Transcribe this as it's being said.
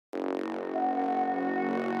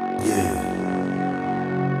Yeah.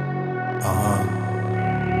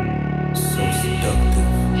 So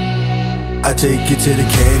seductive. I take you to the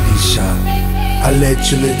candy shop. I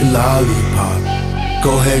let you lick the lollipop.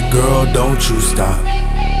 Go ahead, girl, don't you stop.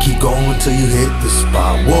 Keep going till you hit the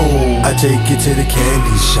spot. Whoa. I take you to the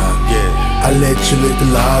candy shop. Yeah. I let you lick the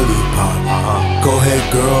lollipop. Go ahead,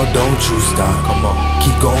 girl, don't you stop. Come on.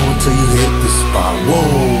 Keep going till you hit the spot.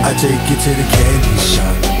 Whoa. I take you to the candy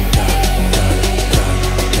shop.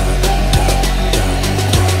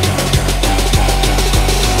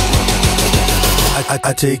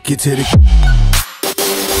 I take you to the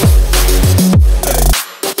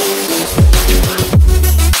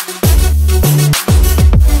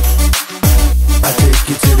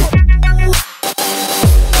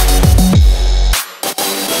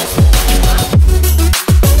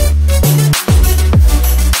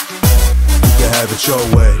your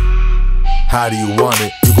way. How do you want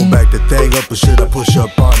it? You gon' back the thing up or should I push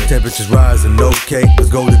up on it? Temperatures rising, okay, let's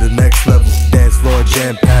go to the next level. Dance floor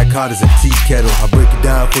jam-packed, hot as a tea kettle. I break it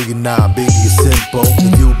down for you now, baby, it's simple.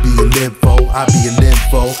 If you be an info, I be an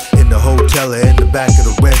info. In the hotel or in the back of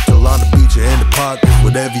the rental, on the beach or in the park,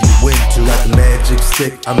 whatever you into. Got the magic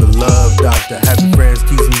stick, I'm the love doctor. Having friends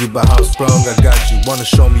teasing you about how strong I got you. Wanna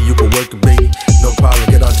show me you can work it, baby? No problem,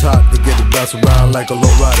 get on top, to get it bounce around like a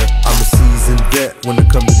low rider. I'm a seasoned vet when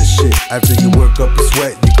it comes to the shit. After you work up a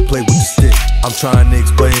sweat, you can play with the stick. I'm trying to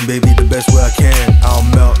explain, baby, the best way I can. I'll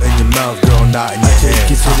melt in your mouth, girl, not in your hand. I take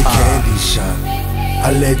you to the candy shop. I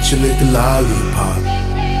let you lick the lollipop.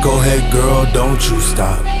 Go ahead, girl, don't you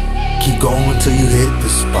stop. Keep going till you hit the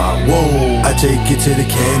spot. Whoa. I take you to the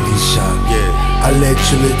candy shop. Yeah. I let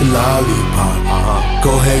you lick the lollipop.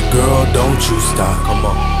 Go ahead, girl, don't you stop. Come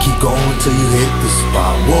on. Keep going till you hit the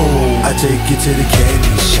spot. Whoa. I take you to the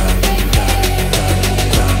candy shop.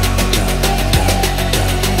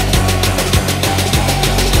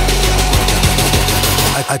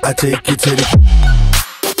 I take you to the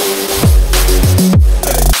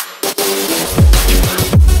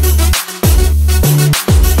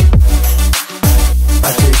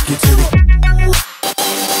I take you to the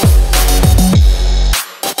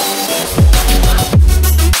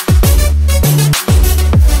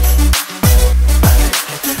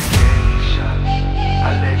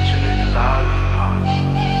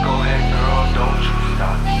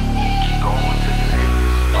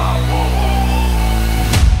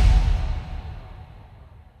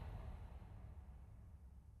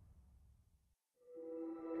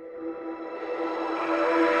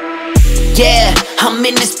Yeah, I'm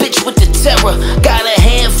in this bitch with the terror. Got a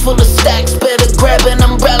handful of stacks, better grab an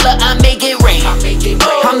umbrella, I make it rain.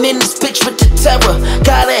 I'm in this bitch with the terror.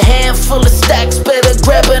 Got a handful of stacks, better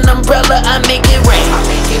grab an umbrella, I make it rain.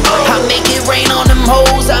 I make it rain on them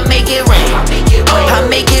hoes, I make it rain. I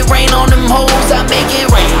make it rain on them hoes, I make it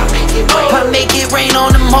rain. I make it rain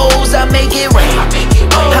on them hoes, I make it rain.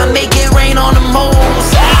 I make it rain on them hoes.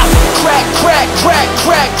 Crack, crack, crack,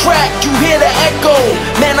 crack, crack, you hear the echo.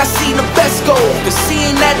 Man, I seen the best go, cause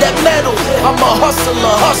seeing that metal. I'm a hustler,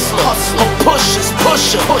 a pusher's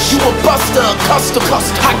pusher. You a buster, a customer.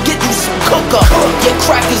 I get you some cooker. Your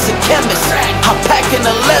crack is a chemist. I pack an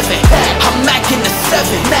 11, I'm macking the 7.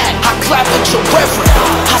 I clap at your reverend.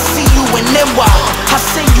 I see you in NY, I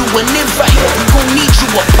send you an invite. We gon' need you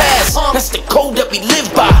a pass, that's the code that we live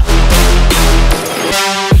by.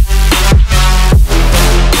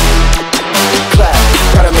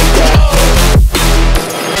 Gotta make that.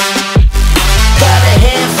 Got a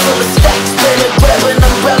handful of stacks, better grab an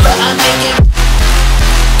umbrella, I make it.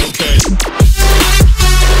 Okay.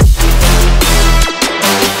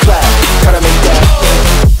 Clap, gotta make that.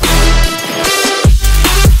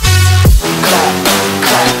 Clap,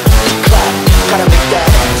 clap, clap, gotta make that.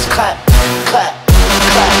 Clap, clap,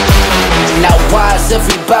 clap. Now why is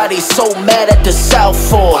everybody so mad at the South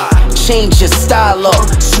for? Change your style up,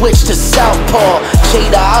 switch to Southpaw.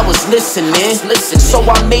 Jada, I was listening. So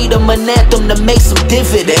I made him an anthem to make some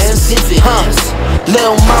dividends.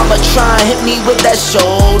 Lil' mama try and hit me with that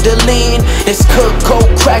shoulder lean. It's Kirk Coke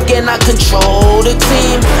cracking, I control the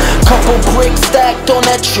team. Couple bricks stacked on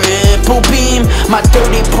that triple beam. My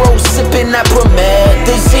dirty bro sipping that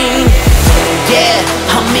promethazine. Yeah,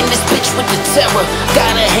 I'm in this bitch with the terror.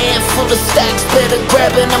 Got a handful of stacks, better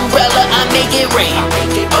grab an umbrella, I make it rain.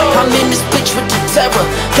 I'm in this bitch with the terror.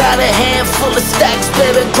 Got a handful of stacks,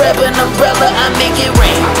 better grab an umbrella, I make it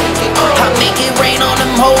rain. I make it rain on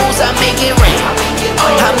them hoes, I make it rain.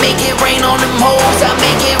 I make it rain on them hoes, I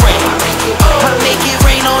make it rain. I make it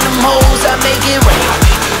rain on them hoes, I make it rain.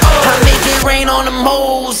 I make it rain on them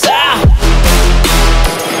hoes,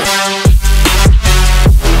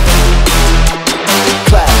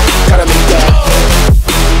 Clap, gotta make that.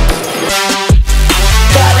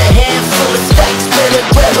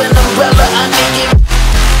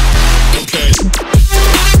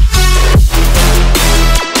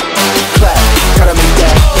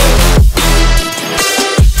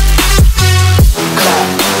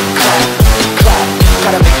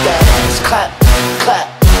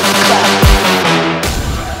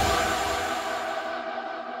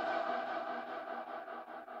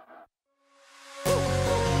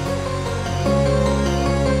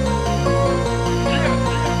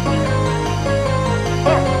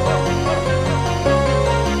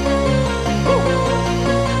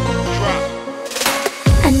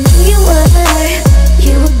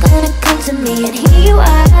 me, and here you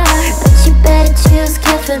are. But you better choose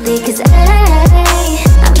carefully, cause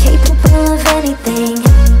I'm capable of anything,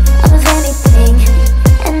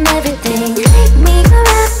 and everything. Make me your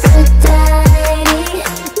Aphrodite,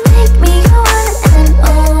 make me your one and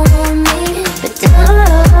only. But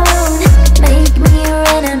don't make me your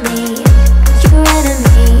enemy, your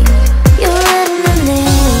enemy, your enemy.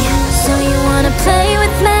 So you wanna play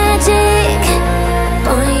with magic?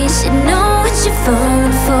 Boy, you should know what you're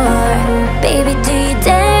falling for. Baby, do you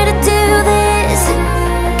dare to do this?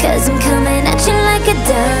 Cause I'm coming at you like a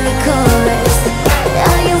dark horse.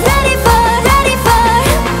 Are you ready for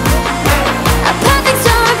a perfect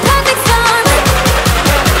storm, perfect storm?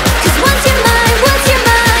 Cause once you're mine,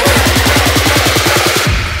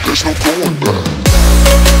 there's no going back.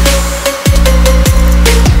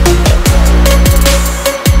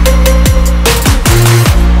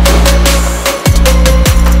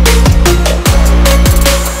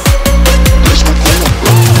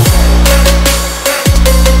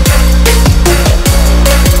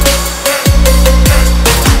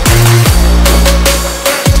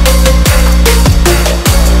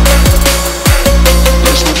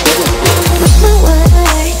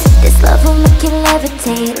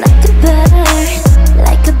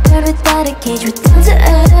 Cage with down to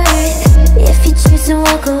earth. If you choose to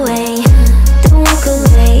walk away, don't walk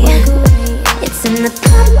away. It's in the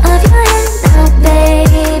palm of your hand now,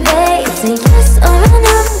 baby. It's a yes or a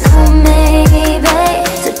no, no maybe.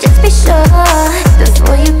 So just be sure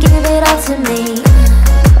before you give it all to me,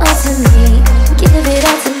 all to me. Give it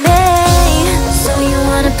all to me. So you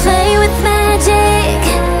wanna play with magic?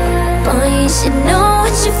 Boy, you should know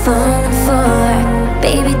what you're falling for.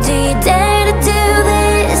 Baby, do you dare to do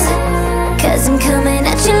this? Cause I'm coming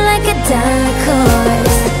at you like a dark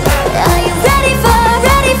horse. Are you ready for a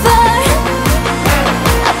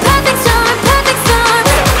perfect storm, perfect storm?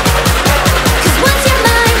 Cause once you're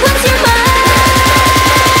mine, there's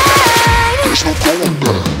no going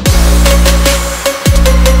back.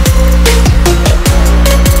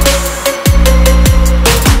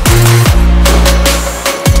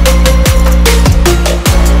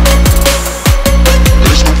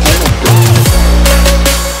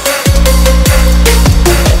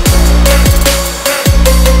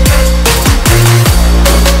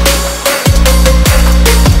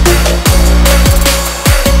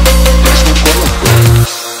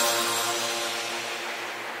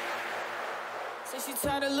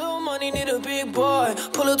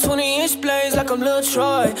 I'm Lil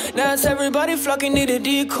Troy. Now it's everybody flocking, need a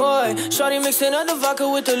decoy. Shorty mixing up the vodka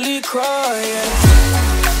with the LaCroix, yeah.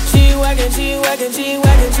 G-Wagon, G-Wagon,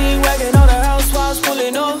 G-Wagon, G-Wagon. All the housewives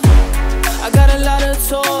pulling up. I got a lot of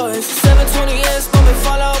toys. 720S, bumping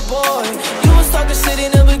Fall Out Boy. You was talking shit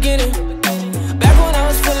in the beginning, back when I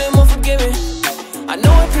was feeling more forgiving. I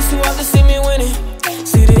know it pissed you off to see me winning.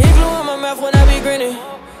 See the igloo in my mouth when I be grinning,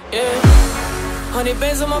 yeah. 100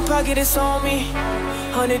 bands in my pocket, it's on me.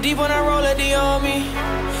 100 deep when I roll a D on me.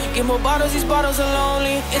 Get more bottles, these bottles are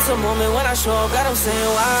lonely. It's a moment when I show up, God, I'm saying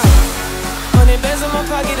why. 100 bands in my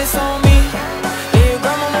pocket, it's on me. Yeah, your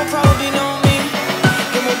grandma will probably know me.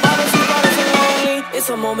 Get more bottles, these bottles are lonely. It's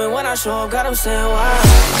a moment when I show up, God, I'm saying why.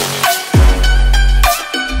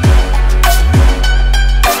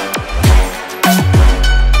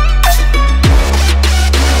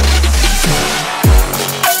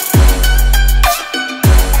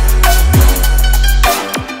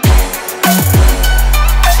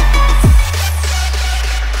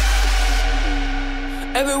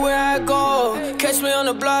 Everywhere I go, catch me on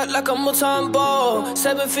the block like a Mutombo.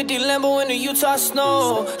 750 Lambo in the Utah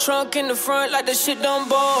snow. Trunk in the front like the shit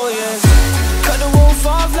Dumbo, yeah. Cut the roof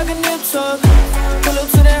off like a nip tuck. Pull up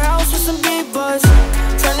to the house with some big butts.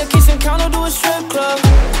 Turn the kitchen counter to a strip club.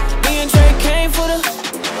 Me and Jay came for the.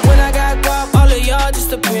 When I got guap, all of y'all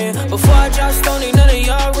just appeared. Before I dropped Stony, none of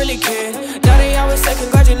y'all really cared. Now they always say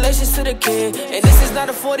congratulations to the kid. And this is not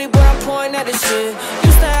a 40, but I'm pouring at the shit.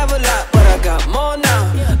 Used to have a lot, but I got more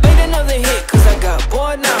now. Made another hit, cause I got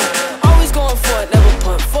bored now. Always going for it, never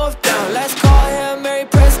punt fourth down. Last call, Hail Mary,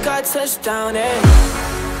 Prescott, touchdown, eh.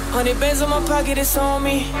 100 bands in my pocket, it's on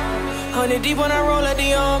me. 100 deep when I roll a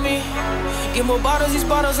D on me. Get more bottles, these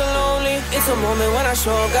bottles are lonely. It's a moment when I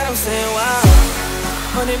show up, God, I'm saying wow.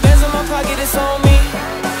 100 bands in my pocket, it's on me.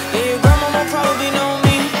 Yeah, your grandma will probably know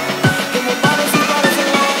me. Get more bottles, these bottles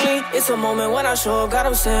are lonely. It's a moment when I show up, God,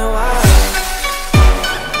 I'm saying wow.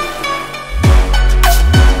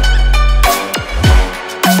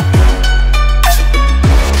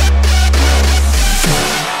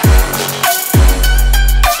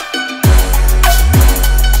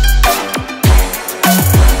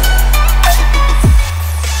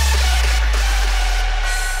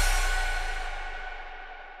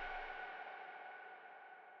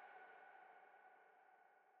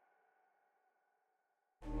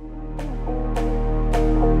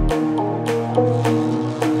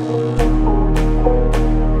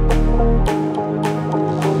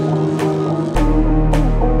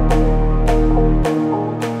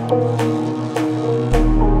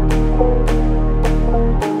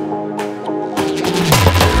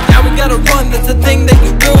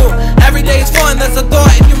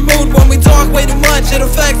 watch, it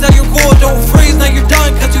affects how you cool. Don't freeze, now you're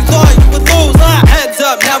done cause you thought you would lose. Heads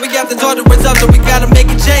up, now we got the daughter up, so we gotta make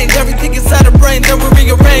a change. Everything inside the brain, then we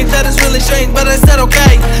rearrange. That is really strange, but I said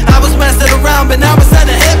okay. I was messing around, but now it's time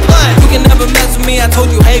to hit play. You can never mess with me, I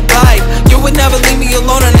told you hey bye. You would never leave me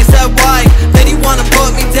alone and I said why. Then you wanna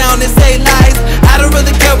put me down and say lies. I don't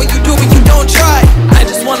really care what you do, but you don't try. I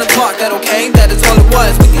just wanna talk, that okay, that is all it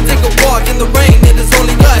was. We can take a walk in the rain, it is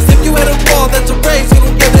only us. If you hit a ball, that's a race, you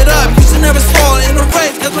don't give it up. You should never stall in a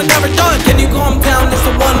race, cause we're never done. Can you calm down, it's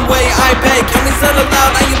the one way I pay. Can we settle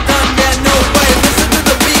out, are you done? Yeah, no way. Listen to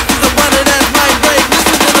the beat, cause I want it as my break.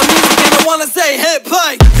 Listen to the music and I wanna say hit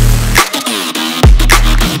play.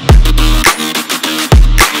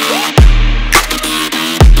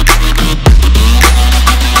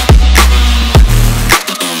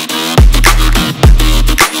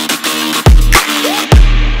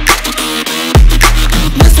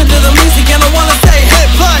 Listen to the music and I wanna say hit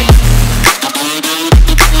play.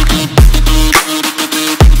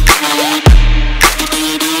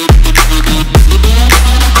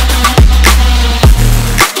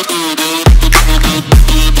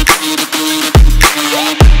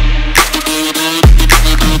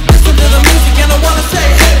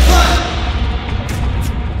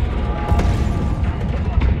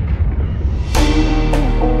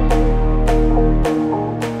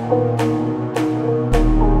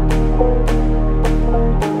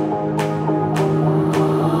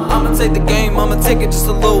 Take the game, I'ma take it just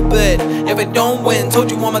a little bit. If it don't win, told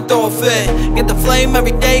you I'ma throw a fit. Get the flame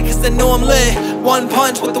every day cause they know I'm lit. One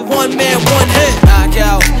punch with the one man, one hit. Knock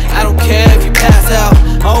out, I don't care if you pass out.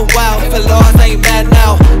 Oh wow, if I lost, I ain't mad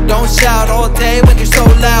now. Don't shout all day when you're so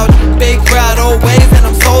loud. Big crowd always and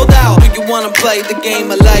I'm sold out. Do you wanna play the game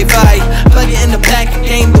of life? I plug it in the back and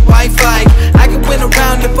game the Wi-Fi. I can win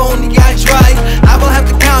around if only I try. I will have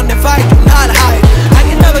to count if I do not hide. I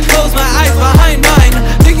can never close my eyes behind mine.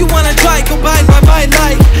 Do you wanna try, go by my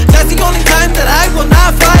light? That's the only time that I will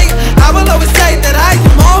not fight. I will always say that I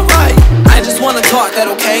am alright. I just wanna talk, that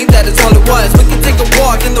okay, that is all it was. We can take a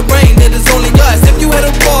walk in the rain, it is only us. If you hit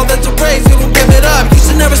a ball, that's a race, you don't give it up. You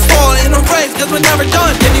should never stall in a race, cause we're never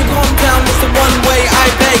done. Can you calm down, it's the one way I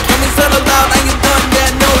pay. Can we settle out, are you done? Yeah,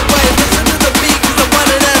 no way. Listen to the beat, cause I want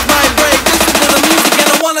it as my break. Listen to the music and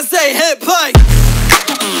I wanna say hit play.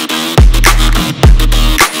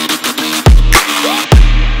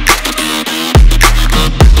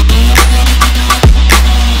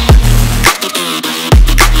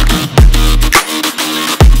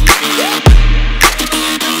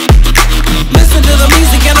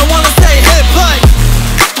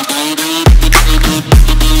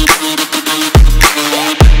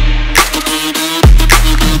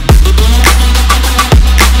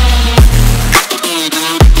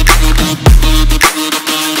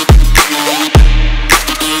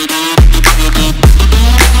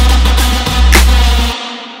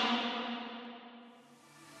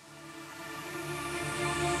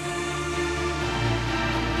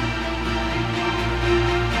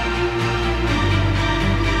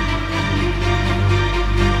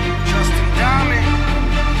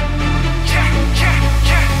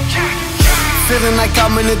 Feeling like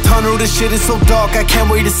I'm in a tunnel, this shit is so dark, I can't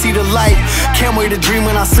wait to see the light. Can't wait to dream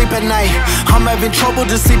when I sleep at night. I'm having trouble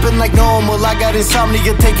just sleeping like normal. I got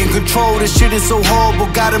insomnia taking control, this shit is so horrible.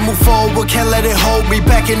 Gotta move forward, can't let it hold me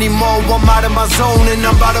back anymore. I'm out of my zone and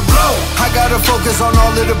I'm about to blow. I gotta focus on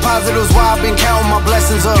all of the positives, why I've been counting my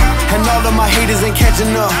blessings up. And all of my haters ain't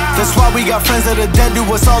catching up. That's why we got friends that are dead to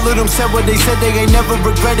us. All of them said what they said, they ain't never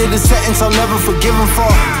regretted a sentence I'll never forgive them for.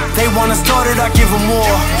 They wanna start it, I give them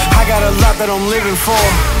more. I got a lot that I'm living for.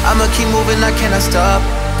 I'ma keep moving, I cannot stop.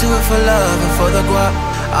 Do it for love and for the guap.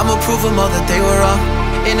 I'ma prove them all that they were wrong.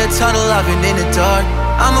 In the tunnel, I've been in the dark.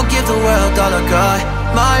 I'ma give the world all I got.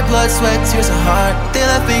 My blood, sweat, tears, and heart. They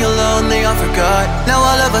left me alone, they all forgot. Now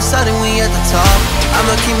all of a sudden we at the top.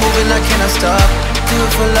 I'ma keep moving, I cannot stop. Do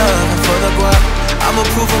it for love and for the guap. I'ma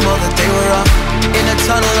prove them all that they were wrong. In the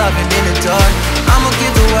tunnel, I've been in the dark. I'ma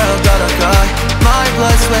give the world all I got. My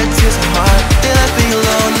blood, sweat, tears, and heart. They left me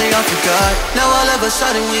alone, they all forgot. Now all of a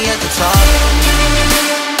sudden we at the top.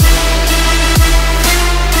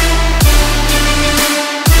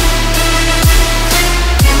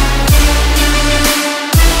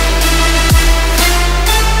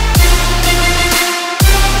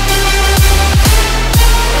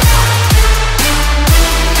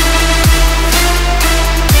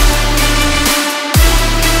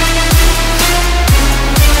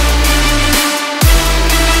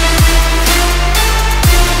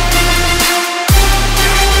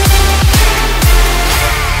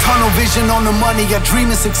 vision on the money, I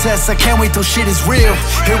dream of success. I can't wait till shit is real.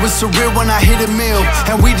 It was surreal when I hit a mill,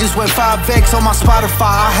 and we just went 5X on my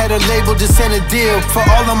Spotify. I had a label, just sent a deal for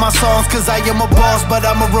all of my songs, cause I am a boss, but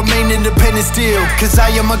I'ma remain independent still. Cause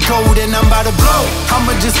I am a gold and I'm about to blow.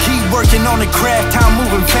 I'ma just keep working on the craft, time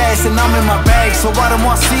moving fast and I'm in my bag. So I don't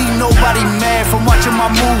want to see nobody mad from watching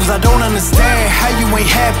my moves. I don't understand how you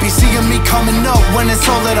ain't happy seeing me coming up when it's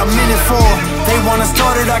all that I'm in it for. They wanna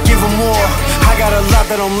start it, I give them more. I got a lot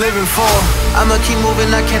that I'm living for. I'ma keep moving,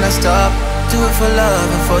 I cannot stop. Do it for love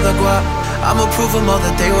and for the guap. I'ma prove them all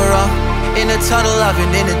that they were wrong. In the tunnel, I've been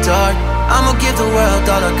in the dark. I'ma give the world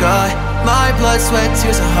all I got. My blood, sweat,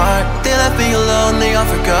 tears, and heart. They left me alone, they all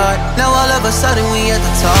forgot. Now all of a sudden we at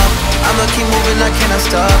the top. I'ma keep moving, I cannot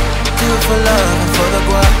stop. Do it for love and for the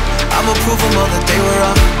guap. I'ma prove them all that they were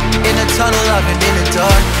wrong. In the tunnel, I've been in the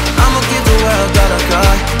dark. I'ma give the world all I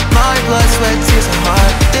got. My blood, sweat, tears, and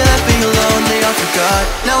heart. They left me alone, they all forgot.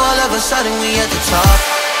 Now all of a sudden we at the top.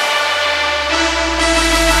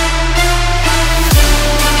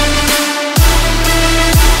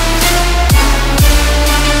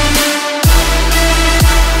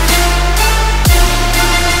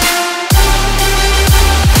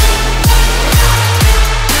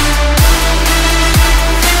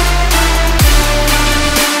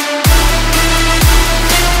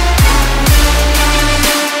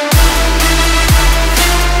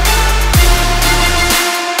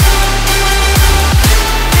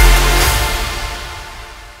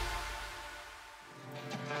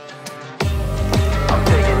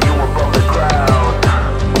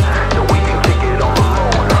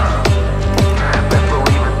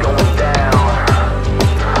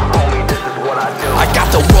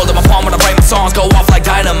 Songs go off like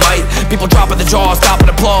dynamite. People dropping the jaws, stopping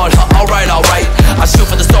the applaud. Alright, alright. I shoot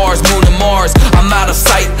for the stars, moon and Mars. I'm out of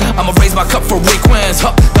sight. I'ma raise my cup for Requenze.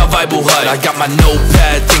 The Bible hut. I got my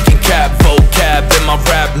notepad, thinking cap, vocab in my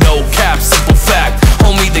rap, no cap. Simple fact,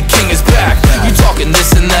 homie, the king is back. You talking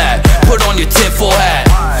this and that? Put on your tinfoil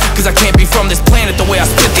hat. Cause I can't be from this planet the way I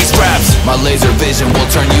spit these raps. My laser vision will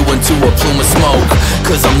turn you into a plume of smoke.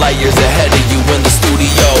 Cause I'm light years ahead of you in the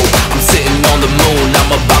studio. I'm sitting on the moon,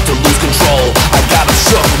 I'm about to lose control. I got 'em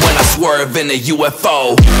shook when I swerve in a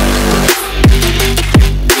UFO.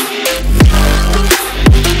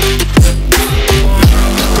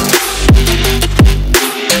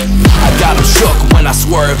 I got 'em shook when I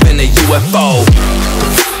swerve in a UFO.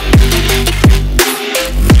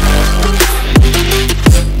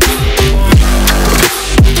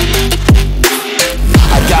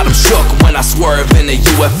 I got 'em shook when I swerve in a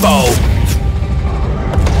UFO.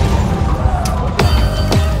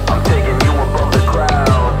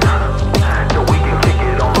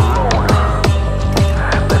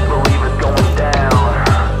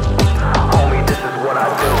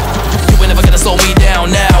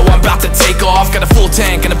 Take off, got a full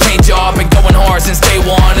tank and a paint job. Been going hard since day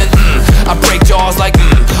one. And I break jaws like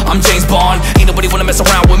I'm James Bond. Ain't nobody wanna mess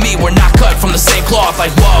around with me. We're not cut from the same cloth.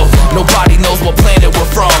 Like whoa, nobody knows what planet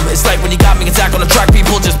we're from. It's like when you got me and Zack on the track,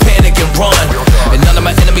 people just panic and run. And none of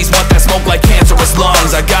my enemies want that smoke like cancerous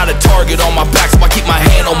lungs. I got a target on my back, so I keep my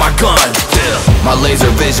hand on my gun. My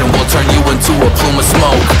laser vision will turn you into a plume of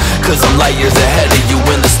smoke. Cause I'm light years ahead of you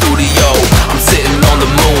in the studio. I'm sitting on the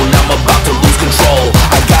moon, I'm about to lose control.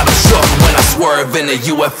 I got 'em shook when I swerve in a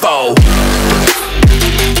UFO.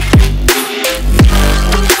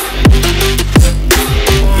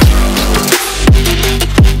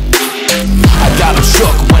 I got 'em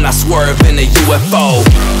shook when I swerve in a UFO.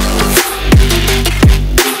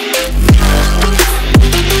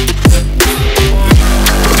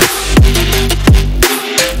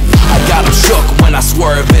 I got 'em shook when I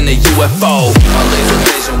swerve in a UFO. My laser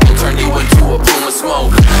vision will turn you into a plume of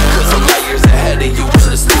smoke. Cause I'm light years ahead of you in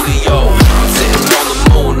the studio. I'm sitting on the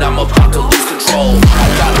moon, I'm about to lose control. I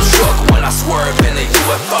got 'em shook when I swerve in a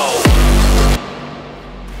UFO.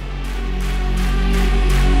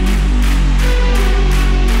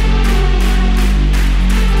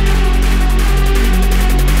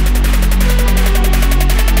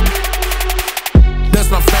 That's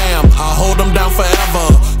my fam, I hold them down forever.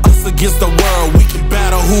 Us against the world, we can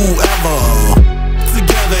battle whoever.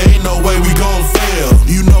 Together ain't no way we gon' fail.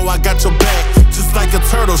 You know I got your back, just like a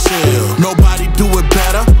turtle shell. Nobody do it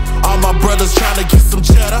better. All my brothers tryna get some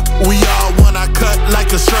cheddar. We all wanna cut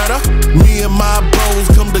like a shredder. Me and my bros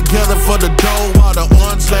come together for the dough. While the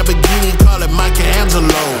orange Lamborghini call it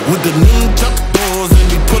Michelangelo. With the ninja doors and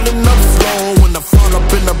be pulling up slow. When I fall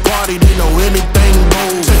up in the party, they know anything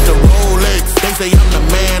goes. Check the Rolex, they say I'm the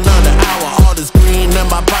man of the hour. All this green in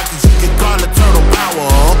my pockets, you can call it turtle power.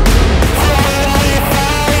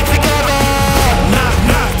 Knock,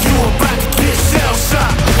 knock, you about to get shell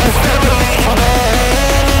shocked.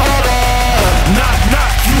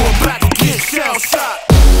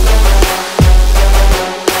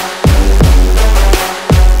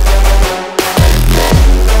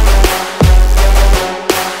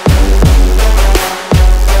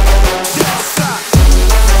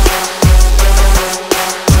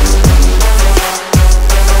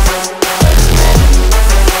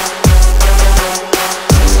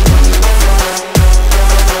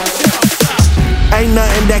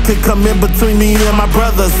 could come in between me and my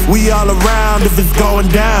brothers. We all around if it's going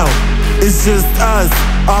down. It's just us,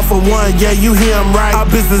 all for one, yeah, you hear him right. Our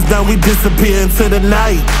business done, we disappear into the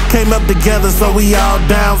night. Came up together, so we all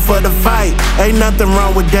down for the fight. Ain't nothing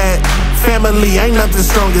wrong with that. Family, ain't nothing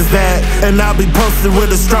strong as that. And I'll be posted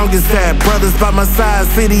with the strongest at. Brothers by my side,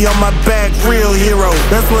 city on my back, real hero.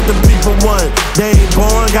 That's what the people want. They ain't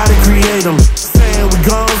born, gotta create them. Saying we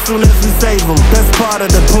gone soon as we save them. That's part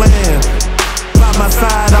of the plan. By my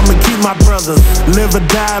side, I'ma keep my brothers. Live or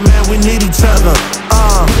die, man, we need each other.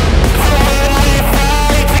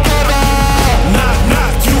 Knock,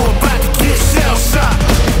 knock, you about to get shell shot.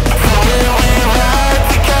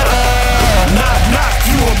 Knock, knock,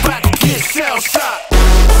 you about to get shell shot.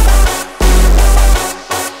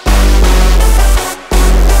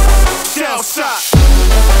 Shell shot.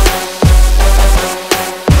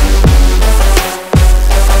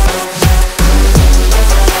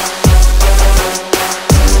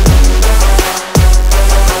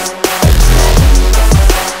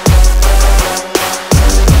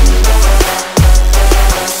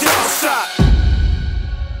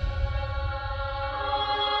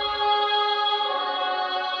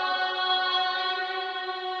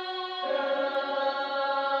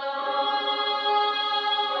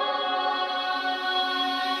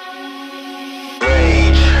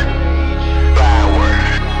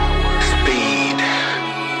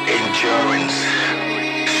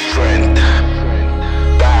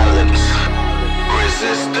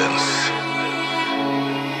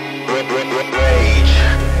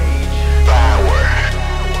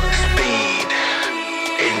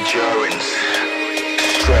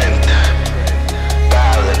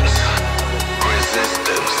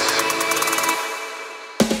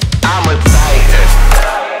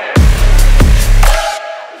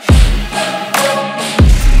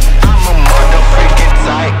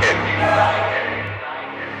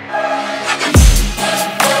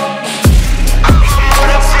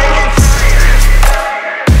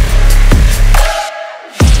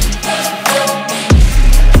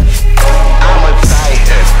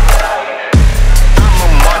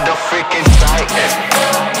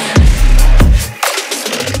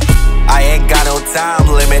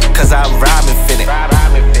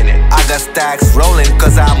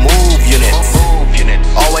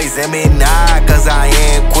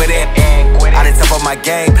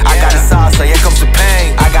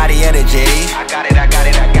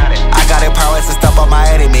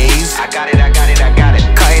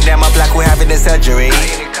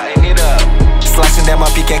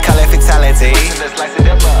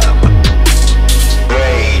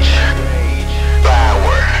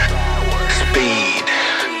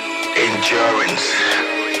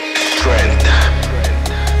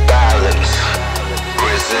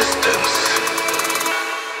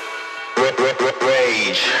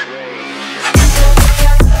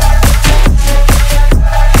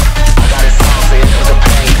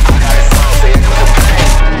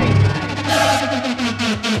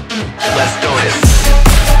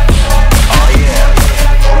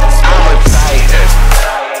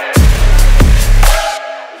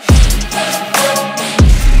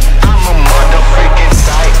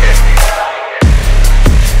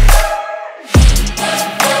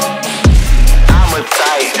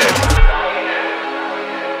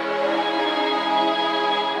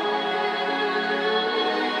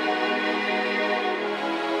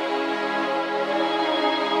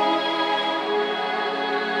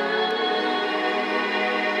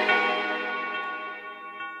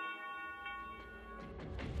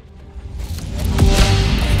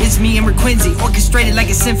 Me and Requenze, orchestrated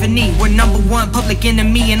like a symphony. We're #1 public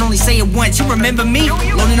enemy and only say it once. You remember me?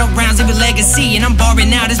 Loading up rounds of a legacy, and I'm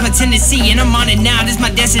barring out, it's my tendency, and I'm on it now, it's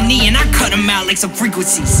my destiny, and I cut them out like some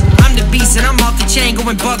frequencies. I'm the beast and I'm off the chain,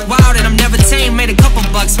 going buck wild, and I'm never tame. Made a couple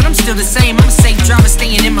bucks, but I'm still the same. I'm a safe driver,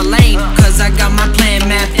 staying in my lane, cause I got my plan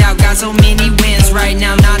mapped out. Got so many wins right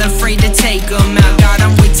now, not afraid to take them out. God,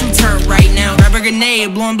 I'm way too turned right now. Grab a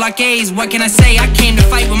grenade, blowing blockades, what can I say? I came to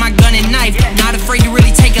fight with my gun and knife, not afraid to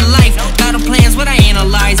really take a life. Battle plans, what I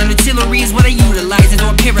analyze, and artillery is what I utilize. And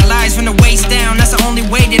though I paralyze from the waist down, that's the only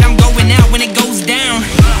way that I'm going out when it goes down.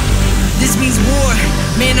 This means war,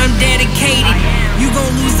 man, I'm dedicated. You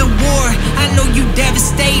gon' lose the war, I know you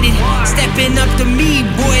devastated. Stepping up to me,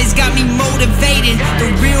 boys, got me motivated. The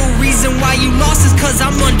real reason why you lost is cause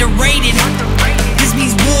I'm underrated. This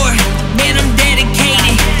means war, man, I'm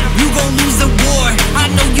dedicated. You gon' lose the war, I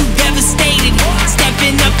know you devastated.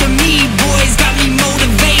 Stepping up to me, boys, got me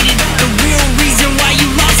motivated. The real reason why you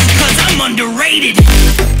lost is cause I'm underrated.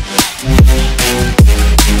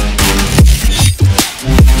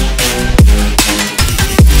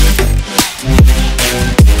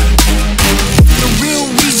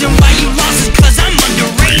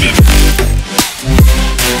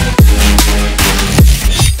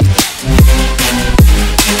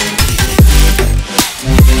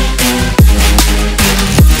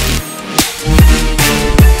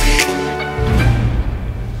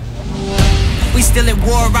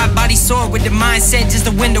 said just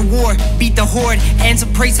to win the war, beat the horde, and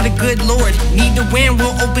some praise to the good Lord. Need to win,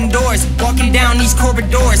 we'll open doors, walking down these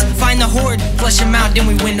corridors, find the horde, flush them out, then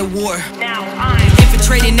we win the war. Now I'm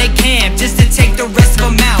infiltrating their camp just to take the rest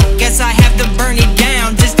of them out. Guess I have to burn it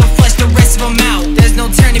down just to flush the rest of them out. There's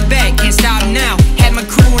no turning back, can't stop now. Had my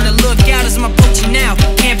crew on the lookout as I'm approaching now.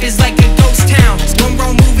 Camp is like a ghost town, one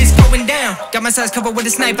wrong move is going down. Got my sides covered with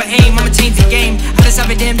a sniper aim, I'ma change the game. I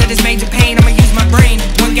decided them that is major pain, I'ma use my brain.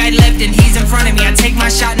 One guy left and he's in front of me, I take my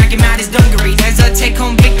shot, knock him out his dungaree. There's a take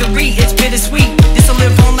home victory, it's bittersweet. This'll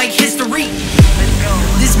live on like history.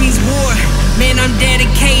 This means war, man I'm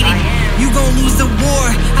dedicated. You gon' lose the war,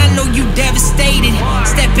 I know you devastated.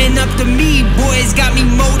 Stepping up to me, boys, got me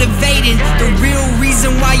motivated. The real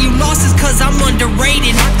reason why you lost is cause I'm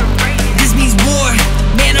underrated. This means war,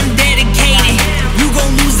 man I'm dedicated. You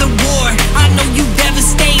gon' lose the war, I know you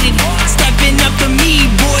devastated. Stepping up to me,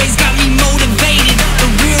 boys, got me motivated. The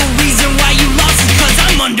real reason why you lost is cause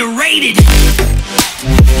I'm underrated.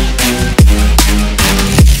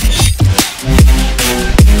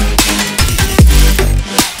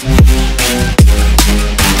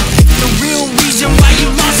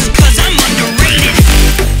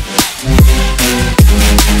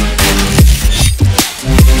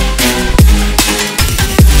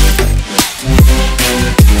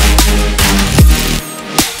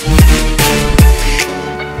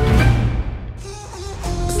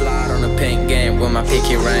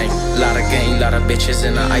 Bitches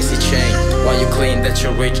in an icy chain. While you claim that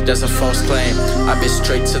you're rich, that's a false claim. I've been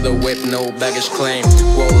straight to the whip, no baggage claim.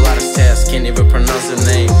 Whoa, a lot of stats, can't even pronounce the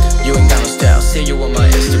name. You ain't got no style, see you on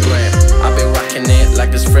my Instagram. I've been rocking it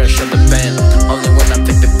like it's fresh on the pen. Only when I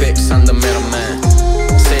take the pics, I'm the middleman.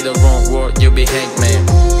 Say the wrong word, you'll be hangman.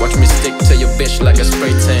 Watch me stick to your bitch like a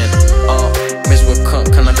spray tan. Miss what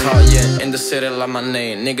can I call you? In the city like my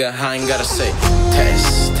name, nigga, I ain't gotta say.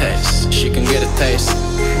 Taste, taste, she can get a taste.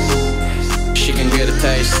 She can get a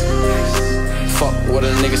taste. Fuck what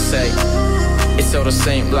a nigga say. It's all the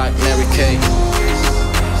same like Mary Kay.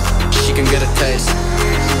 She can get a taste.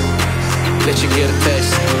 Let you get a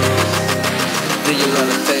taste. Do you love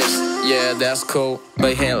the taste? Yeah, that's cool,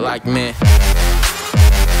 but he ain't like me.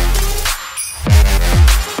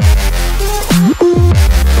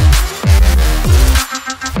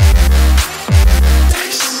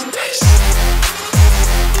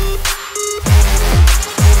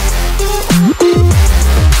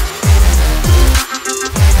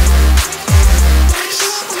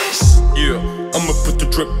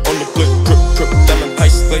 Drip on the clip, drip, drip, diamond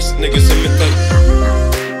ice, lace, niggas imitate.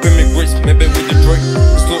 Grimmy grits, maybe with the Drake.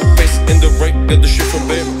 Slow pace in the rate, get the shit from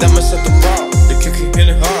babe. Diamonds at the bar, the QQ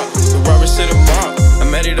hitting hard. The Rari said a bar,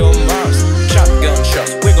 I'm at it on Mars. Shotgun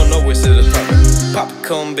shots, we gon' always hit the target.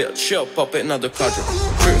 Popcorn bill, chill, pop it, another quadrant.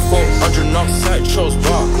 300-400 outside, chose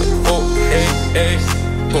bar. With 4-8-8,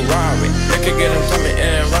 Ferrari. They could get him Tommy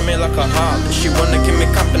and ride me like a Harley. She wanna keep me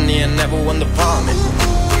company and never won the palm.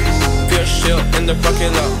 Feel shit in the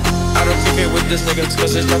parking lot. I don't kick it with this niggas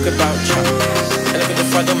cause it's talk about chop. And look at the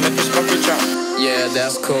fight, don't make us fuck with chop. Yeah,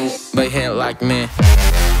 that's cool, but he ain't like me.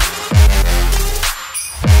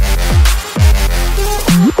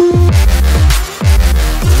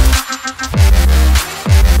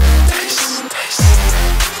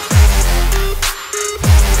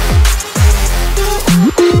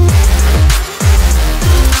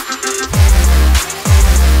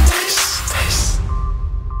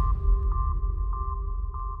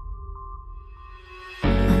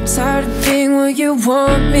 Tired of being what you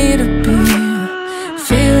want me to be.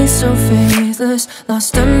 Feeling so faithless,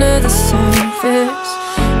 lost under the surface.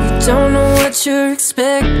 You don't know what you're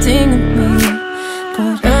expecting of me,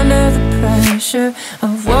 but under the pressure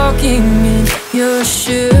of walking in your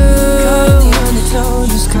shoes. Caught in the undertow,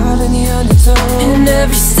 just caught in the undertow. And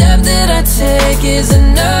every step that I take is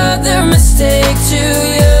another mistake to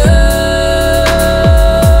you.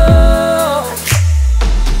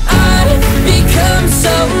 So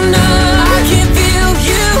numb, I can feel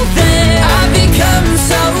you there. I've become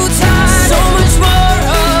so tired, so much more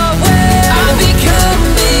aware. I'm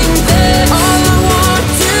becoming there. All I want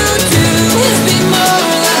to do is be more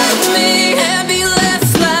like me and be less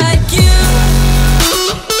like you.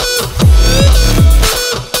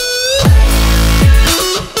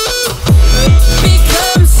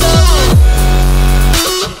 Become so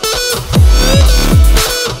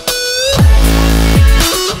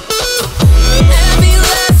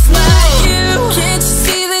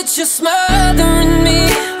you're smothering me.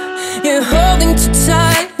 You're holding too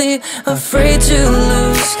tightly, afraid to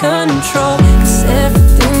lose control. Cause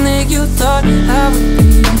everything that you thought I would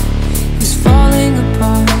be is falling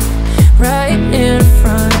apart right in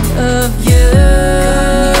front of you.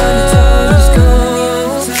 Caught in the undertow, just go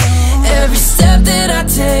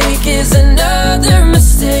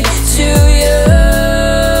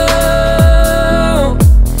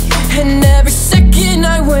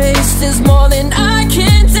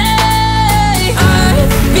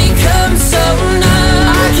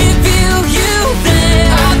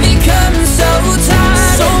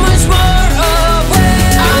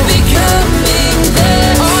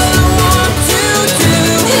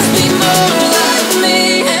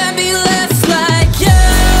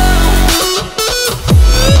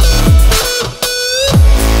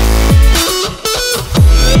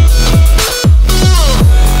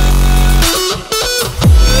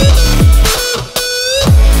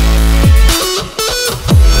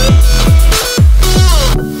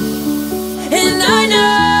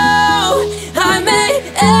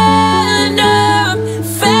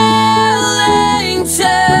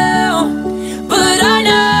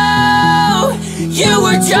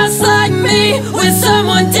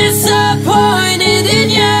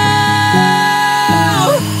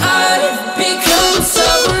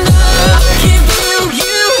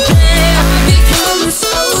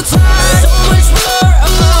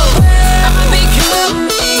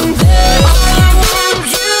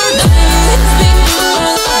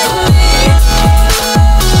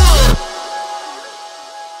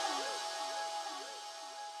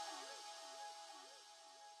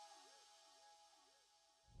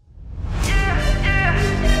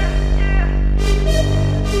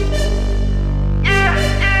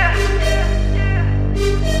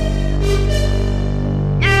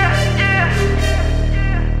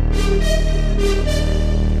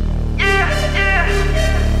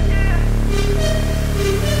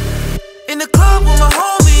the club with my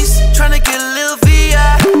homies, tryna get a little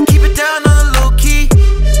VI. Keep it down on the low key.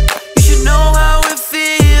 You should know how it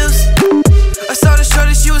feels. I saw the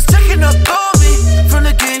shorty, she was checking up on me. From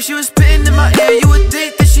the game, she was spitting in my ear. You would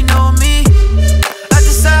think that she know me. I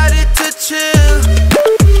decided to chill.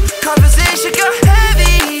 Conversation got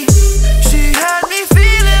heavy. She had me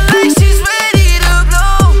feeling like she's ready to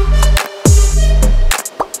blow.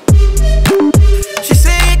 She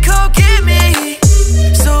said, come get me.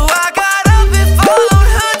 So I got up and followed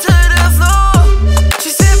her to the floor. She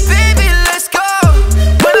said, baby, let's go.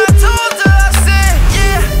 When I told her, I said,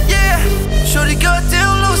 yeah, yeah. Shorty got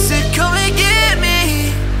down low, said, come and get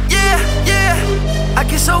me. Yeah, yeah. I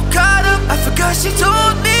get so caught up, I forgot she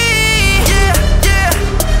told me. Yeah, yeah.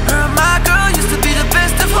 Her and my girl used to be the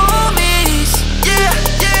best of homies. Yeah,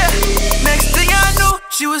 yeah. Next thing I knew,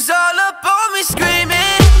 she was all up on me screaming.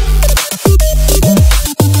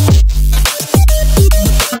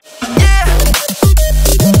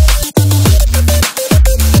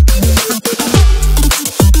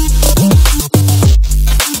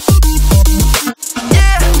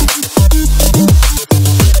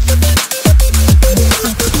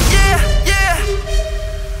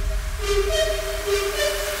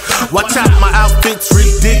 Watch out, my outfit's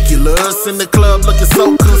ridiculous. In the club looking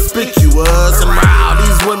so conspicuous. And wow,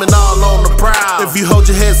 these women all on the prowl. If you hold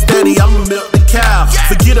your head steady, I'ma milk the cow.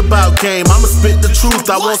 Forget about game, I'ma spit the truth.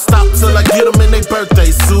 I won't stop till I get them in their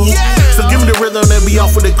birthday suit. So give me the rhythm and be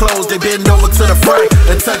off with their clothes. They bend over to the front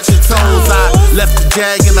and touch your toes. I left the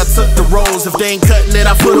jag and I took the rolls. If they ain't cutting it,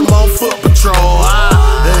 I put them on foot patrol.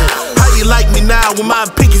 How you like me now when my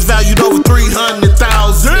pinky's valued over 300,000?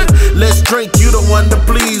 Let's drink, you the one to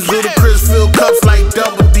please. Little Chris fill cups like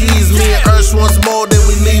double D's. Me and Ursh once more, then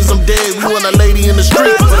we leave them dead. We want a lady in the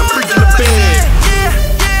street, but a freak in the bed. Yeah,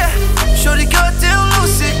 yeah. Shorty got down low,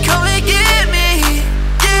 said come and get me.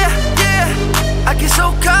 Yeah, yeah. I get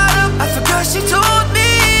so caught up, I forgot she told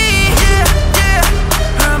me. Yeah, yeah.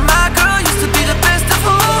 Her and my girl used to be the best of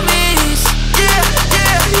homies. Yeah,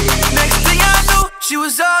 yeah. Next thing I knew, she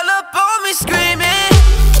was all up on me screaming.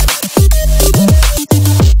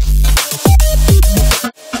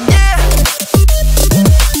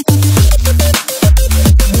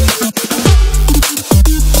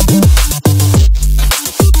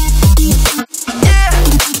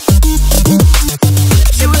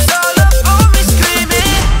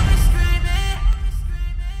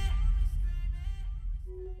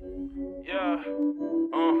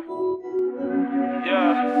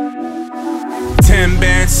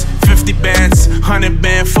 Bands, 100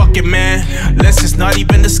 band, fuck it, man. Let's just not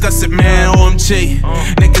even discuss it, man. OMG,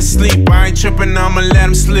 niggas sleep. I ain't trippin', I'ma let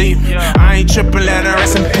him sleep. I ain't trippin', let her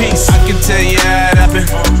rest in peace. I can tell you how it happened.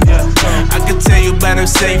 I can tell you about them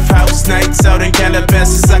safe house nights out in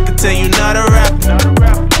Calabasas. I can tell you not a rap.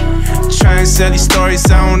 Try and sell these stories,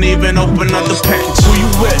 I don't even open up the package. Who you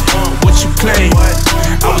with? What you claim?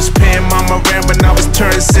 I was paying mama rent when I was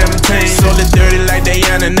turning 17. Sold it dirty like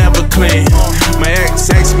Diana, never clean. My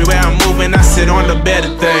ex asked me where I'm moving, I said on the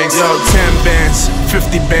better things. Yo, 10 bands,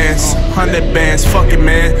 50 bands, 100 bands, fuck it,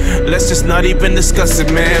 man. Let's just not even discuss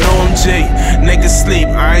it, man. OMG, niggas sleep.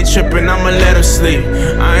 I ain't trippin', I'ma let her sleep.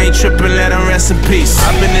 I ain't trippin', let her rest in peace.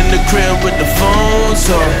 I've been in the crib with the phones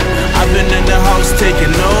off. I've been in the house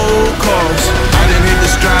taking no calls. I done hit the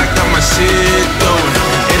strike, got my shit going.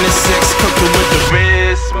 In the 6, cooking with the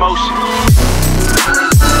wrist motion.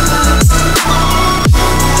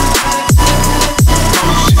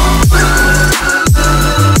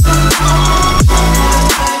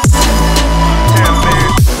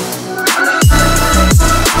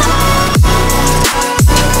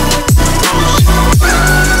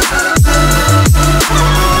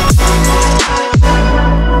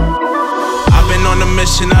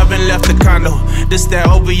 I've been left the condo. This that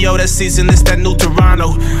OVO, that season, this that new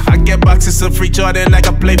Toronto. I get boxes of free Jordan like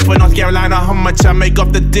I play for North Carolina. How much I make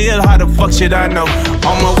off the deal, how the fuck should I know?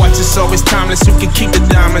 All my watches always timeless, you can keep the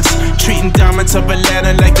diamonds. Treating diamonds of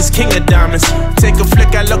Atlanta like it's king of diamonds. Take a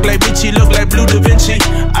flick, I look like Richie, look like Blue Da Vinci.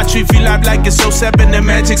 I treat V-Live like it's 07 in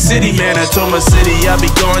Magic City. Man, I told my city I'll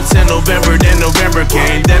be going till November. Then November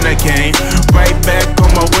came, then I came right back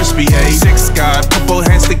on my worst behave. 6 God, couple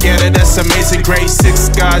hands together, that's amazing grace.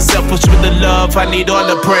 6 God, selfish with the love, I need all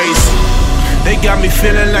the praise. They got me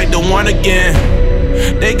feeling like the one again.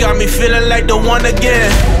 They got me feeling like the one again.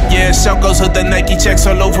 Yeah, shout goes with the Nike checks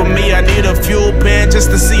all over me. I need a fuel pen just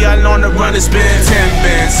to see how long the run has been. 10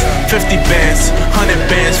 bands, 50 bands, 100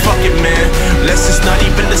 bands, fuck it, man. Let's just not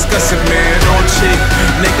even discuss it, man. On chick,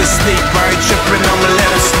 niggas sleep. I ain't trippin', I'ma let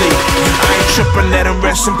him sleep. I ain't trippin', let him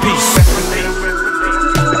rest in peace.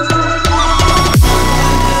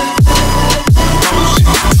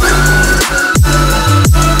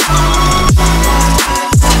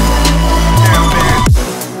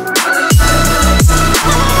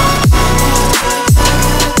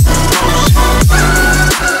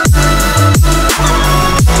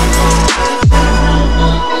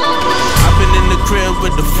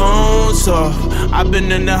 clothes off. I've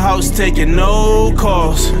been in the house taking no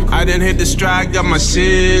calls. I done hit the stride, got my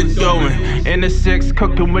shit going. In the 6,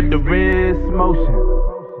 cooking with the wrist motion.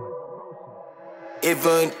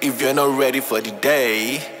 Even if you're not ready for the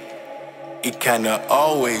day, it cannot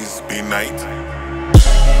always be night.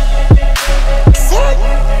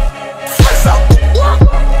 Flex out the walk.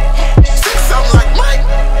 Sing something like Mike.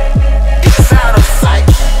 It's out of sight.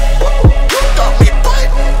 You got me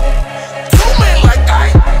bite. 2 men like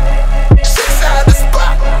I. 6 out of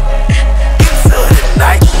spot. Into the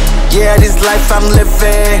night. Yeah, this life I'm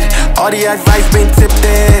living. All the advice been tipped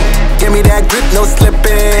in. Give me that grip, no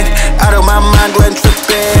slipping. Out of my mind when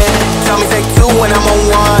tripping. Tell me take 2 when I'm on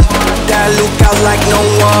 1. That look out like no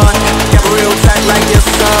one. Get real tight like your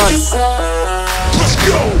sons. Let's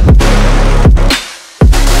go.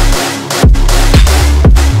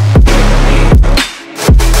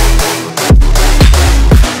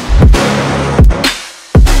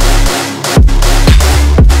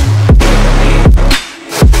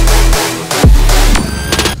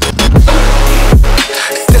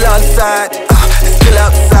 Still outside, still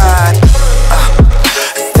outside,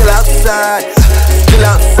 still outside, still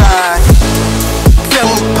outside. Tell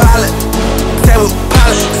me pilot, still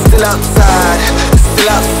outside, still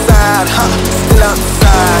outside, still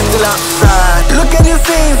outside, still outside. Look at these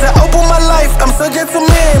scenes, I open my life, I'm so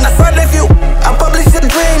gentleman. I saw the view, I publish your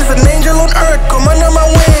dreams, an angel on earth, come under my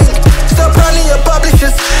wing. Stop running your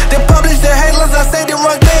publishers, they publish their headlines, I say the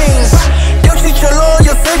wrong things. You treat your law,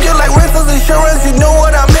 you figure like rentals insurance, you know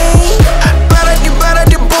what I mean? Better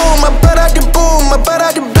the boom, my better the boom, my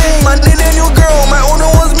better the bing. My need a new girl, my owner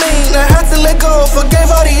was mean. I had to let go,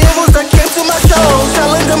 forgave all the evils that came to my show.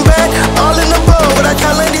 Challenge them back, all in the bow. But I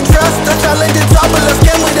challenge the trust, I challenge the top, but let's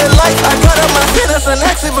get with their life. I got up my sentence and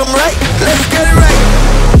ask if I'm right. Let's get it right.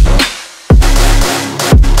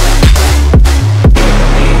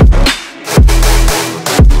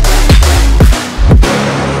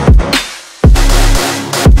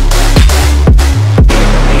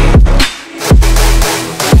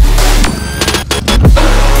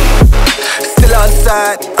 Still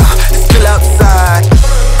outside, still outside,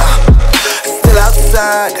 still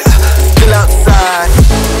outside.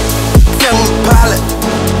 Tell me pilot,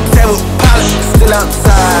 still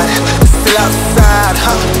outside, still outside,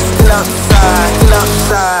 still outside, still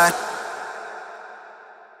outside.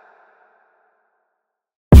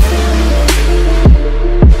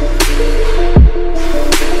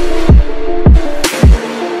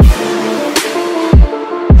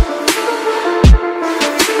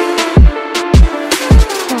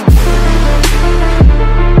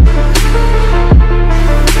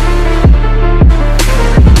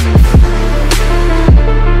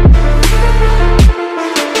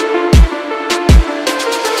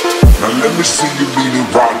 Let me see you lean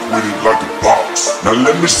and rock with it like a box. Now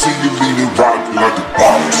let me see you lean and rock like a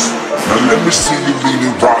box. Now let me see you lean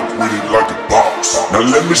and rock with it like a box. Now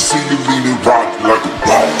let me see you lean and rock like a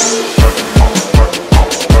box.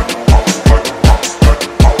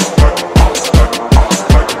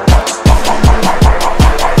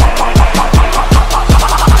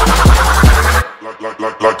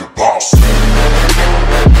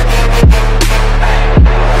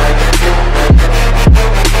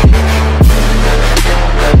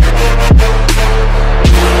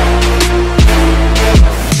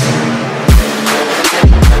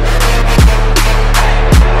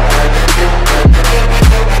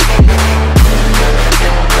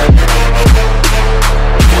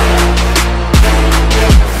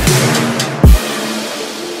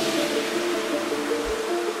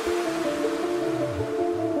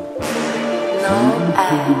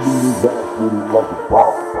 Like a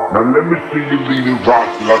boss. Now let me see you lean and rock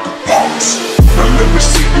like a boss. Now let me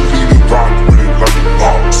see you lean and rock with it like a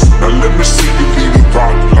boss. Now let me see you lean and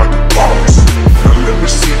rock like a boss. Now let me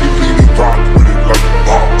see you lean and rock with it like a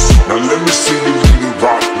boss. Now let me see you lean and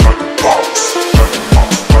rock like a boss. Like a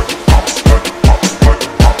boss, like a boss, like a boss, like a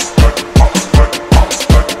boss, like a boss, like a boss,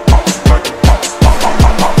 like a boss, like a boss.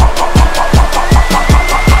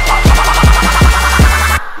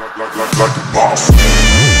 Like a boss.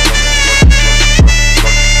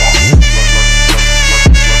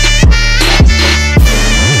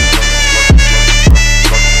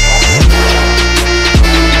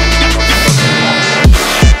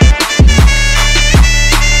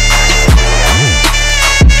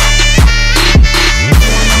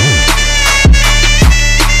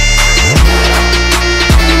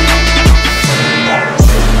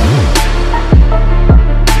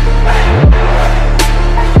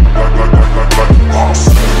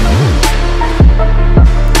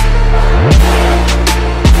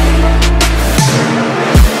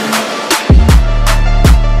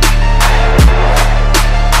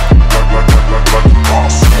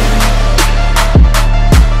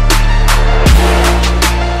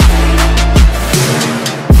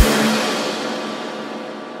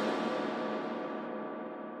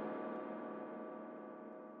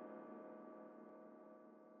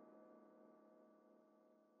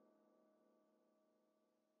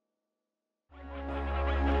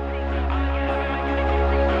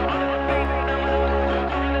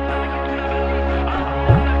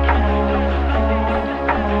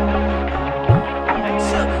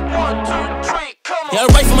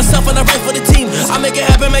 gotta write for the team. I make it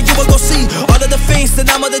happen, man, you will go see all of the things that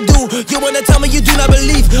I'm gonna do. You wanna tell me you do not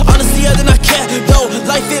believe? Honestly, I do not care, though.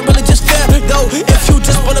 Life ain't really just fair, though. If you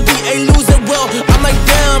just wanna be a loser, well, I'm like,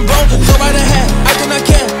 damn, bro, go right ahead. I do not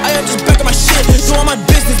care, I am just back on my shit. Doing my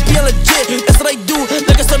business, being legit. That's what I do,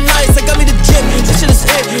 like it's so nice, I got me the gym. This shit is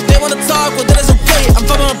it, they wanna talk, well, that is okay. I'm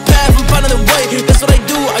following my path, I'm finding the way. That's what I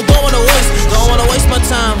do, I don't wanna waste my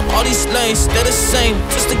time. All these lanes, they're the same,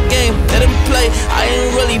 just a game, let them play. I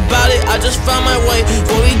ain't really bout it, I just found my way.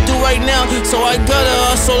 What we do right now, so I gotta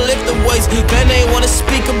also lift the weights. Man, they wanna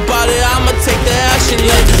speak about it, I'ma take the action,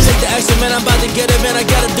 yeah. Take the action, man, I'm about to get it, man, I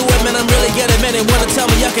gotta do it, man, I'm really getting it, man. They wanna tell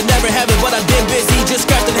me I can never have it, but I've been busy, just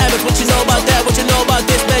crafting habits. What you know about that, what you know about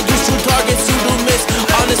this, man, you shoot targets, you do miss.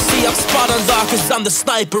 Honestly, I'm spot on, Zack, cause I'm the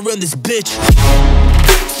sniper in this bitch.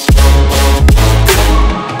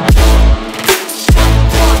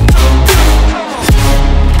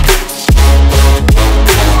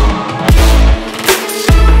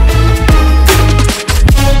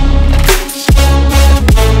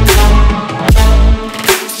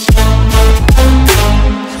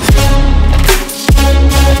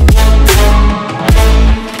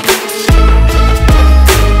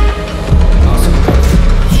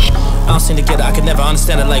 I could never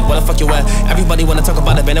understand it, like, where the fuck you at? Everybody wanna talk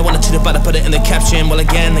about it, man, they wanna cheat about it, put it in the caption. Well,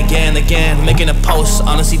 again, making a post.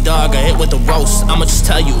 Honestly, dog, I hit with the roast. I'ma just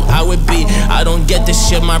tell you how it be, I don't get this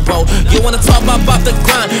shit, my bro. You wanna talk about the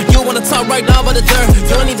grind, you wanna talk right now about the dirt.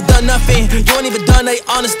 You ain't even done nothing, you ain't even done a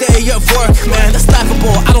honest day of work. Man, that's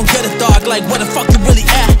laughable, I don't get it, dog, like, where the fuck you really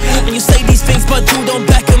at? And you say these things, but you don't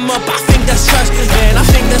back them up, I think that's trash. Man, I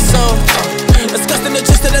think that's so disgusting, the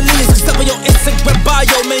gist of the least. Except for your Instagram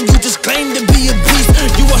bio, man, you just claim to be a beast.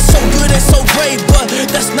 You are so good and so great, but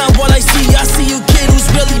that's not what I see. I see a kid who's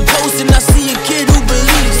really posting, I see a kid who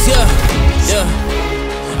believes, yeah.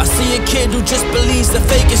 I see a kid who just believes the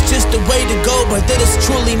fake is just the way to go, but that is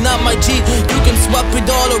truly not my G. You can swap it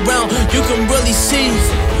all around, you can really see,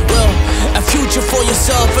 well, a future for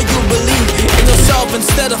yourself, or you believe in yourself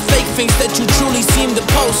instead of fake things that you truly seem to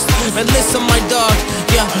post. And listen, my dog,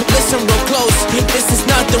 yeah, listen real close. This is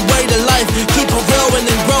not the way to life. Keep it real and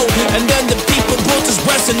then grow, and then the people will just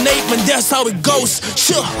resonate, man, that's how it goes.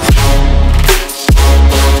 Sure.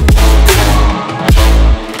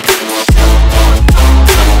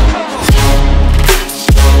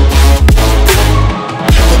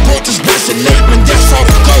 The will just resonate, man, that's how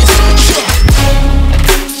it goes. Sure.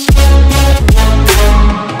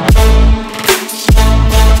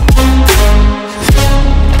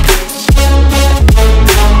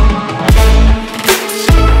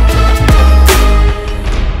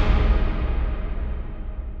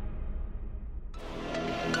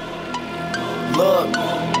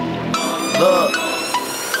 Look,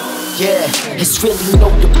 yeah, it's really no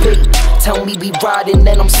debate. Tell me we riding,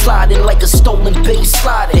 then I'm sliding like a stolen base.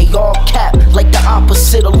 They all cap, like the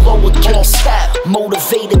opposite of lowercase.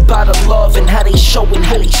 Motivated by the love and how they showing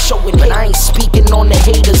hate. But I ain't speaking on the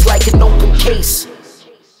haters like an open case.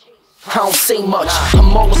 I don't say much,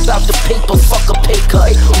 I'm all about the paper, fuck a pay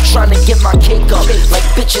cut. I'm trying to get my cake up, like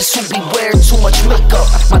bitches who be wearing too much makeup.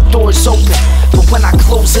 My door's open, but when I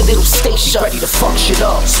close it, it'll stay shut. Ready to fuck shit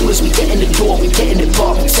up, soon as we get in the door, we getting it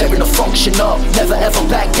up. Tearing the function up, never ever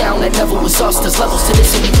back down, that never was us. There's levels to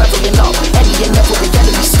this and we leveling up. Any and never with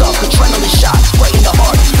enemy stuck, adrenaline shot, right in the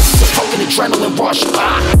heart. This is a fucking adrenaline rush.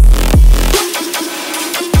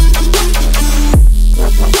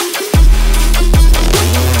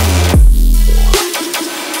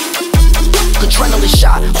 Adrenaline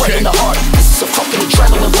shot, right in the heart. This is a fucking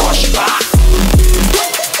adrenaline rush.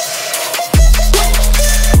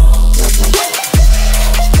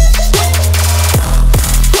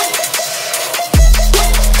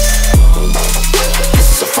 This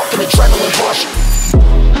is a fucking adrenaline rush.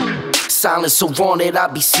 Silence so on it, I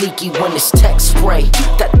be sneaky when it's tech spray.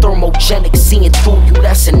 That thermogenic seeing through you,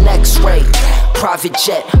 that's an X-ray. Private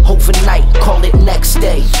jet, overnight, call it next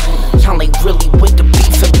day. Y'all ain't really with the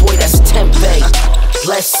beef, and boy, that's tempeh.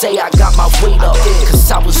 Let's say I got my weight up, cause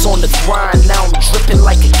I was on the grind, now I'm dripping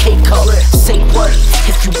like a K-cup. Say what?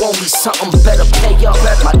 If you owe me something, better pay up.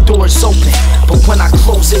 My door's open, but when I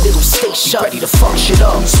close it, it'll stay shut. Ready to fuck shit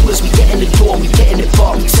up, soon as we get in the door, we getting it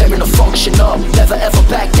up. Tearing the function up, never ever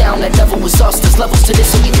back down, that never was us. There's levels to this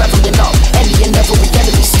and we leveling up. Any and never with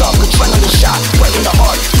enemy stuck, adrenaline shot, right in the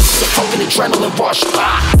heart. This is a fucking adrenaline rush.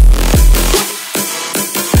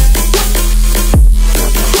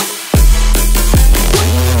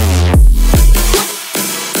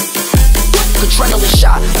 Adrenaline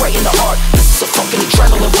shot, right in the heart. This is a fucking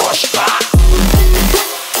adrenaline rush.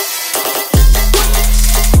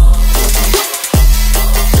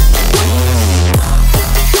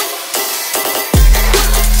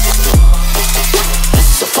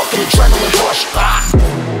 crush.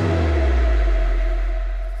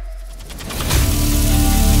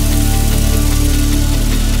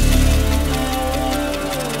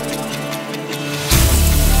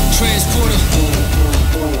 Transporter,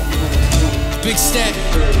 big stack.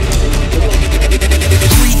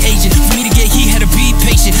 Free agent, for me to get here, had to be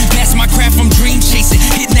patient. Master my craft, I'm dream chasing.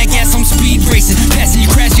 Hitting that gas, I'm speed racing. Passing you,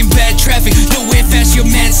 crashing bad traffic. Nowhere fast, your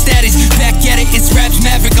mad status. Back at it, it's raps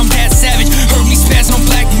maverick, I'm that savage. Heard me spaz on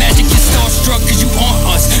black magic. You're starstruck, cause you on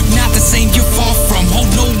us. Not the same, you're far from. Hold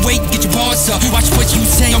no weight, get your bars up. Watch what you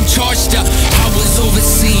say, I'm charged up. I was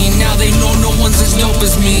overseen, now they know no one's as dope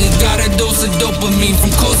as me. Got a dose of dopamine,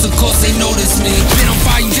 from coast to coast, they notice me. Been on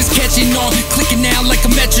fire, you just catching on. Clicking now like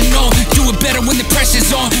a metronome. Do it better when the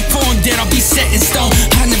pressure's on. Before I'm dead, I'll be set in stone.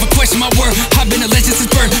 I never question my word. I've been a legend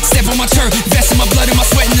since birth. Step on my turf, invest in my blood and my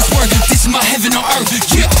sweat in this work. This is my heaven on earth.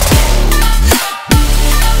 Yeah.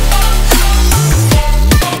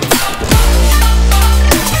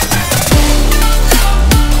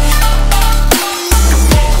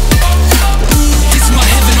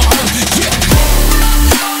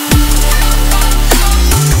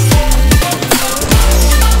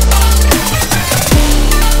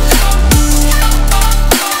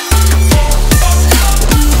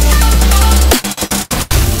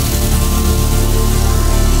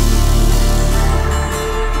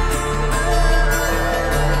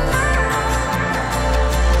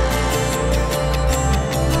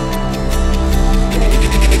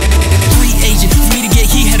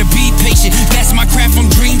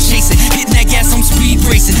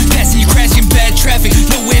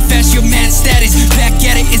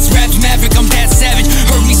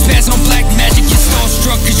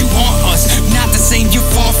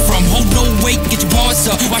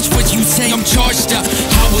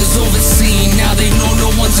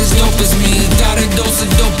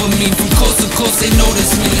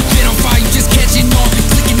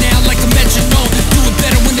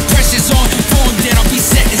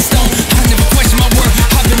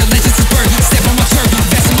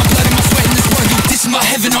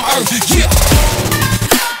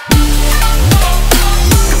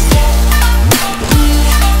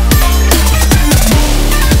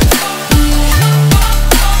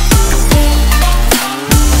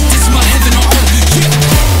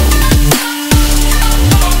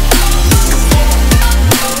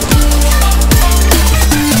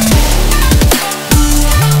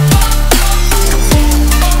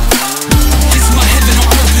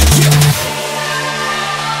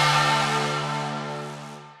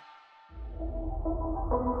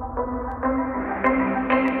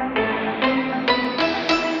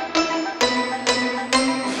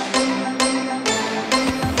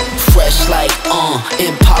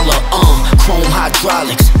 Impala, chrome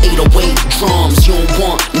hydraulics, 808 drums, you don't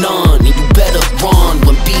want none, and you better run.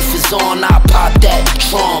 When beef is on, I pop that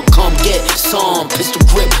trunk, come get some, pistol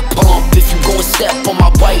grip pump, if you gon' step on my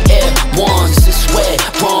white Air Ones, it's where,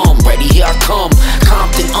 rum, ready, here I come,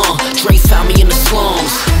 Compton, Dre found me in the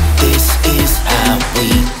slums. This is how we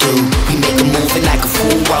do, we make a move and act a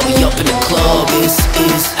fool while we up in the club. This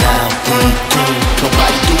is how we do,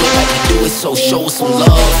 nobody do it like we do it, so show us some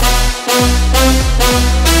love.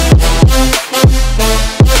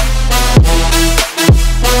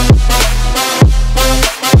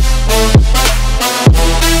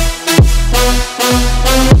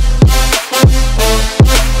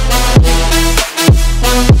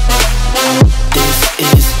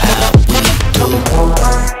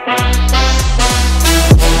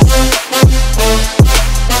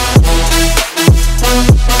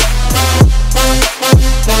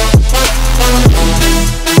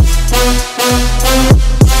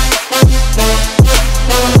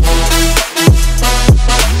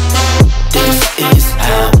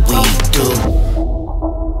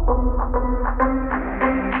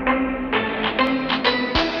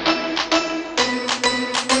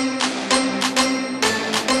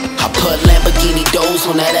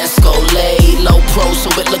 On that Escalade, low pro, so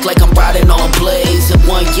it look like I'm riding on Blaze. In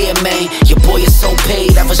 1 year, man, your boy is so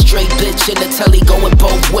paid. Have a straight bitch in the telly going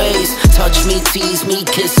both ways. Touch me, tease me,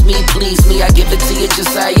 kiss me, please me. I give it to you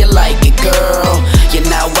just how you like it, girl. You're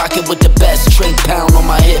now rocking with the best. Straight pound on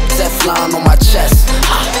my hip, Teflon on my